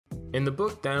In the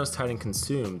book Thanos Titan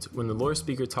Consumed, when the lore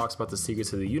speaker talks about the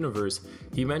secrets of the universe,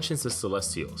 he mentions the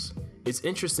Celestials. It's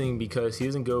interesting because he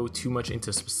doesn't go too much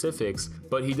into specifics,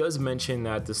 but he does mention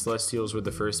that the Celestials were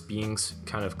the first beings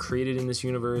kind of created in this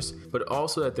universe, but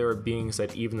also that there are beings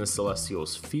that even the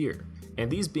Celestials fear. And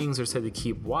these beings are said to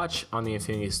keep watch on the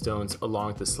Infinity Stones along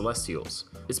with the Celestials.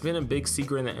 It's been a big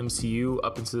secret in the MCU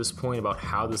up until this point about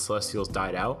how the Celestials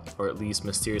died out, or at least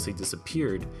mysteriously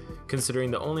disappeared,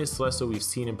 considering the only Celestial we've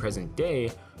seen in present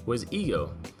day was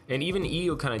Ego. And even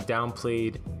Ego kind of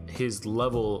downplayed his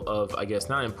level of, I guess,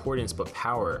 not importance but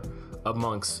power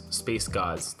amongst space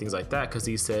gods, things like that, because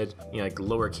he said, like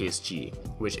lowercase g,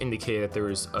 which indicated that there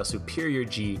was a superior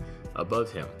g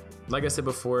above him. Like I said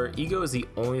before, Ego is the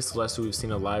only Celestial we've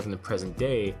seen alive in the present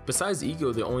day. Besides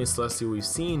Ego, the only Celestial we've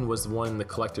seen was the one in the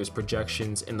Collector's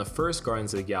projections in the first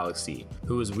Guardians of the Galaxy,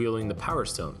 who was wielding the Power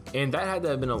Stone. And that had to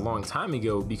have been a long time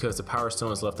ago because the Power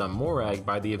Stone was left on Morag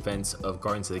by the events of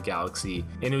Guardians of the Galaxy.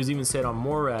 And it was even said on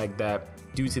Morag that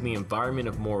due to the environment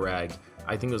of Morag,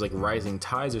 I think it was like rising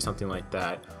tides or something like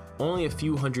that, only a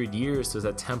few hundred years does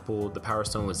that temple the Power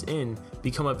Stone was in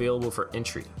become available for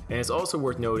entry. And it's also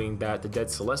worth noting that the dead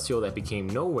Celestial that became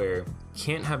nowhere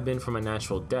can't have been from a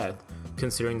natural death,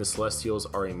 considering the Celestials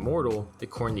are immortal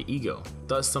according to Ego.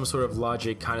 Thus, some sort of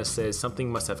logic kind of says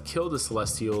something must have killed the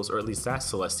Celestials, or at least that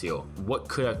Celestial. What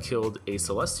could have killed a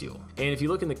Celestial? And if you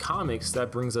look in the comics,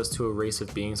 that brings us to a race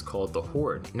of beings called the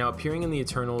Horde. Now, appearing in the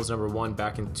Eternals #1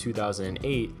 back in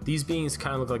 2008, these beings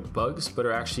kind of look like bugs, but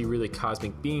are actually really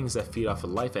cosmic beings that feed off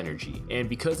of life energy. And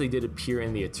because they did appear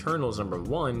in the Eternals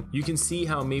 #1, you can see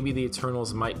how maybe the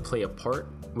Eternals might play a part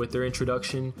with their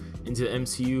introduction into the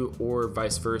MCU, or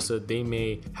vice versa. They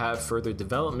may have further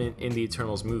development in the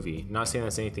Eternals movie. Not saying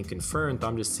that's anything confirmed, but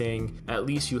I'm just saying at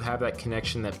least you have that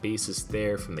connection, that basis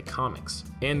there from the comics.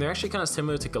 And they're actually kind of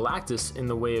similar to Galactus in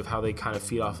the way of how they kind of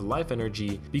feed off of life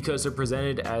energy, because they're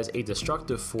presented as a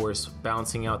destructive force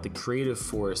balancing out the creative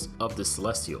force of the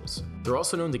Celestials. They're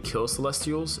also known to kill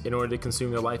Celestials in order to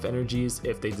consume their life energies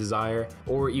if they desire,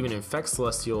 or even infect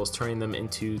Celestials, turning them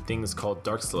into things called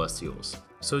Dark Celestials.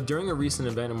 So during a recent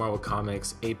event in Marvel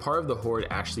Comics, a part of the Horde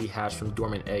actually hatched from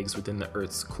dormant eggs within the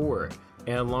Earth's core.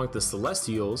 And along with the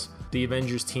Celestials, the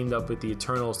Avengers teamed up with the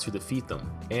Eternals to defeat them.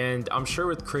 And I'm sure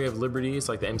with creative liberties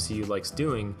like the MCU likes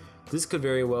doing, this could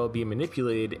very well be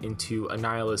manipulated into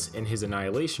Annihilus and his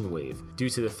Annihilation Wave, due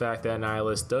to the fact that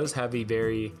Annihilus does have a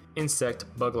very insect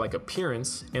bug-like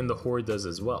appearance, and the Horde does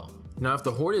as well. Now, if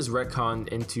the Horde is retconned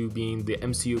into being the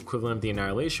MCU equivalent of the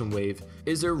Annihilation Wave,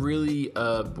 is there really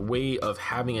a way of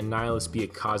having Annihilus be a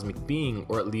cosmic being,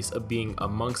 or at least a being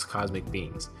amongst cosmic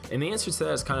beings? And the answer to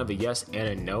that is kind of a yes and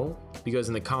a no, because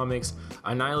in the comics,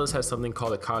 Annihilus has something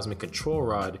called a Cosmic Control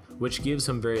Rod, which gives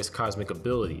him various cosmic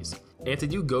abilities. And if they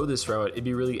do go this route, it'd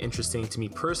be really interesting to me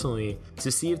personally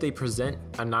to see if they present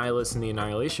Annihilus in the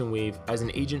Annihilation Wave as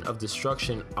an agent of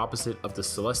destruction opposite of the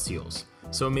Celestials.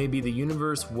 So maybe the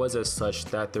universe was as such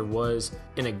that there was,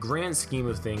 in a grand scheme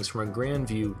of things, from a grand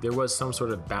view, there was some sort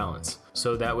of balance.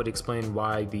 So that would explain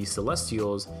why the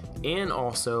Celestials, and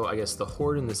also I guess the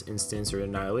Horde in this instance, or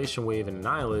Annihilation Wave and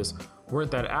Annihilus,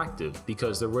 weren't that active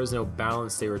because there was no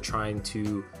balance they were trying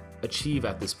to achieve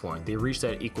at this point. They reached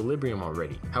that equilibrium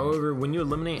already. However, when you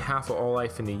eliminate half of all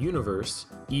life in the universe,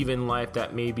 even life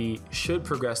that maybe should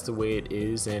progress the way it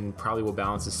is and probably will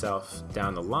balance itself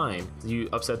down the line, you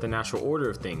upset the natural order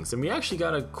of things. And we actually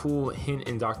got a cool hint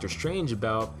in Doctor Strange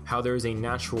about how there is a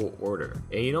natural order,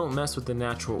 and you don't mess with the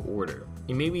natural order.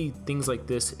 And maybe things like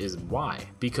this is why,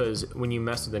 because when you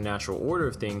mess with the natural order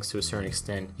of things to a certain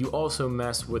extent, you also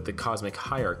mess with the cosmic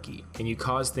hierarchy, and you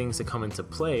cause things to come into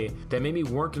play that maybe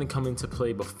weren't going to come into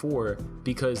play before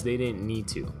because they didn't need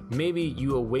to. Maybe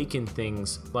you awaken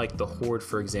things like the Horde,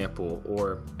 for example,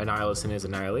 or Annihilus and his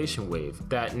Annihilation Wave,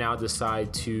 that now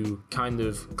decide to kind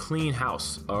of clean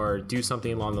house or do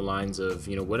something along the lines of,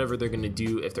 whatever they're going to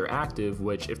do if they're active,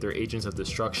 which if they're agents of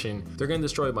destruction, they're going to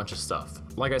destroy a bunch of stuff.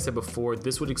 Like I said before,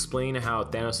 this would explain how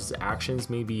Thanos' actions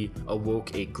maybe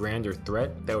awoke a grander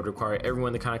threat that would require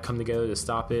everyone to kind of come together to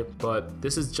stop it, but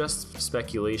this is just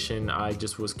speculation. I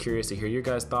just was curious to hear your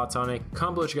guys' thoughts on it.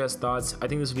 Comment below your guys' thoughts. I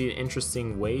think this would be an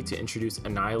interesting way to introduce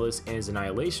Annihilus and his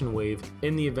Annihilation Wave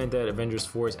in the event that Avengers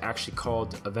 4 is actually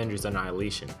called Avengers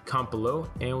Annihilation. Comment below,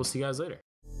 and we'll see you guys later.